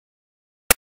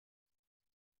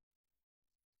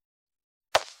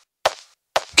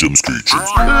Ladies,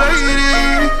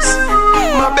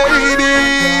 my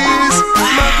babies,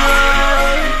 my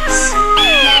girls.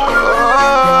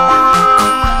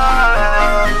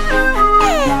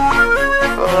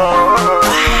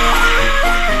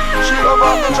 She love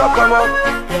off the JackHammer.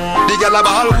 The gyal a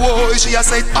bawl, whoi. She a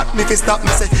say hot me fi stop me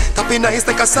say. Tappy nice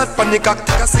like a salt pan the cock.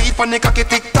 Take a seat pan the cocky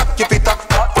tick tock, keep it up.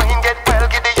 Wine get well,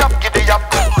 giddy up, giddy up.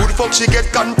 Good fuck she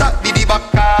get contact, diddy back.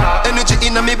 Energy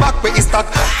in me back where it stack.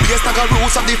 Yes, like a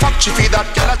rose of the factory feed that.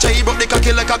 Gyal a try broke the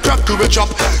cocky like a crockery chop.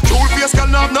 Cool face gyal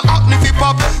now have no acne fi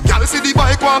pop. Gyal see the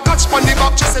bike want catch pan the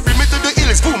back. She say bring me to the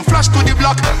hills, boom, flash to the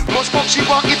block. Must fuck she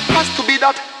want it has to be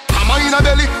that. Hammer in a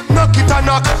belly, knock it a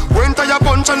knock. When tie a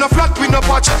punch and a flat with no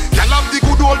patch. Gyal have the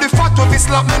good old the fat of it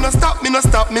slap. Me no stop, me no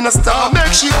stop, me no stop.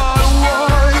 Make she all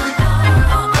whoi.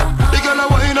 The gyal a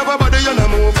wine up her body and a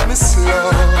move me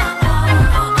slow.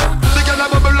 The gyal a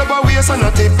bubble up her waist and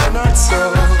a tip and a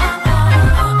toe.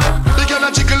 The gyal a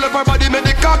jiggle up her body make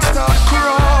the cock start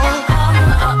crawl.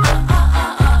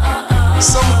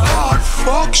 Some hard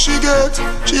fuck she get,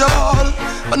 she a ball.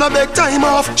 And a beg time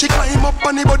off, she climb up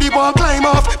and the body won't climb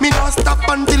off. Me not stop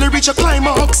until it reach a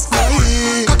climax.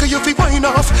 Cocky you fi wine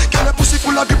off, girl a pussy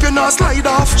full of grip you not slide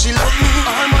off. She love me,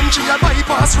 arm and she a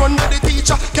bypass. Run with the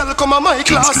teacher, girl come a my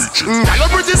class. Girl a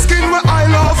pretty skin where I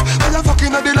love. Girl a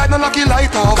fucking at the light and knock it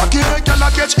light off. Cocky make girl a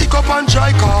catch hiccup and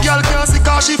dry cough. Girl can't see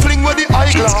cause she fling with the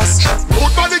eyeglass.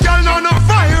 Good body girl now no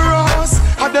virus.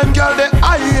 And them girl they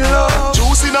I love.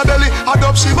 Juice in her belly, add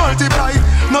up she multiply.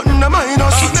 Nothing to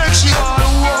minus, make she all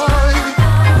whoi.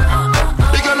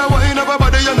 The girl a wine up her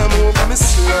body and a move me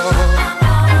slow.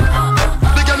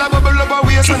 The girl a bubble up her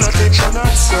waist and a tip and a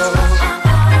toe.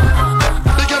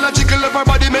 The girl a jiggle up her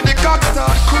body make the cock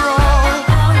start crawl.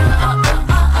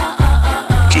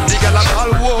 The girl a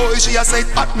bawl, whoi. She a say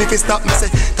hot me fi stop me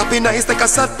say. Tappy nice like a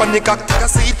salt pan the cock. Take a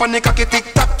seat pan the cocky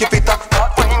tick tock, keep it up.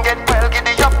 Wine get well,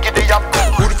 giddy up, giddy up.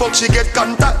 Good fuck she get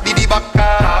contact, diddy back.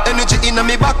 Energy in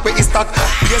me back where it stack.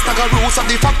 Yes, like a rose of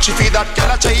the factory feed that.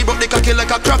 Gyal a try broke the cocky like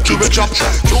a crockery chop.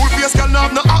 Cool face gyal now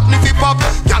have no acne fi pop.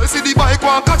 Gyal see the bike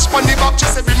want catch pan the back. She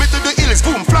say bring me to the hills,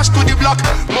 boom, flash to the block.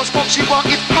 Must fuck she want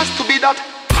it has to be that.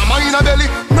 Hammer in a belly,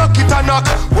 knock it a knock.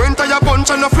 When tie a punch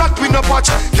and a flat with no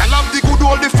patch. Gyal have the good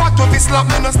old the fat of it slap.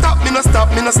 Me no stop, me no stop,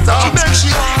 me no stop. Make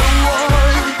she all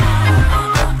whoi.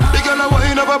 The gyal a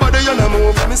wine up her body and a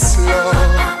move me slow.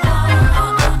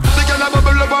 The gyal a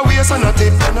bubble up her waist and a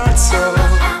tip and a toe.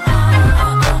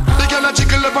 The gyal a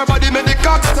jiggle up her body make the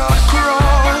cock start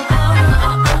crawl.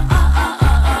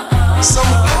 Some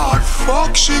hard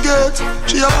fuck she get,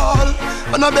 she a ball.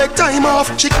 And a beg time off,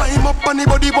 she climb up and the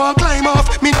body won't climb off.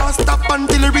 Me not stop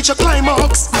until it reach a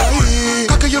climax.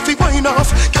 Cocky you fi wine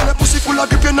off, girl a pussy full of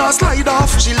grip you not slide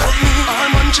off. She love me,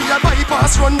 arm and she a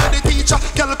bypass. Run with the teacher,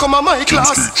 girl come a my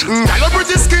class. Girl a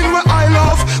pretty skin where I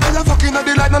love. Girl a fucking at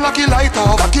the light and knock it light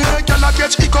off. Cocky make girl a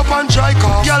catch hiccup and dry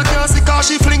cough. Girl can't see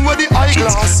cause she fling with the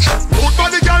eyeglass. Good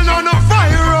body girl now no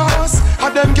virus.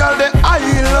 And them girl they I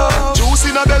love. Juice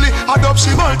in her belly, add up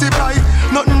she multiply.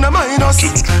 Nothing to minus.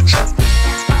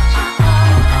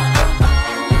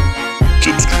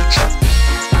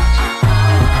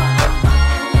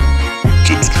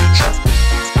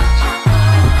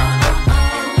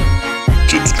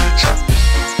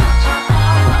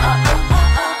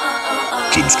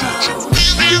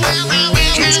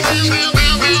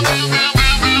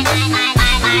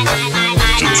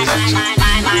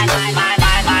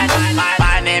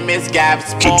 My name is Gab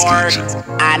Sport,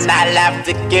 and I love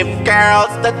to give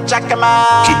girls the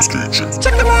JackHammer.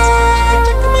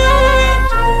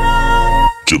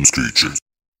 Jim Screecher.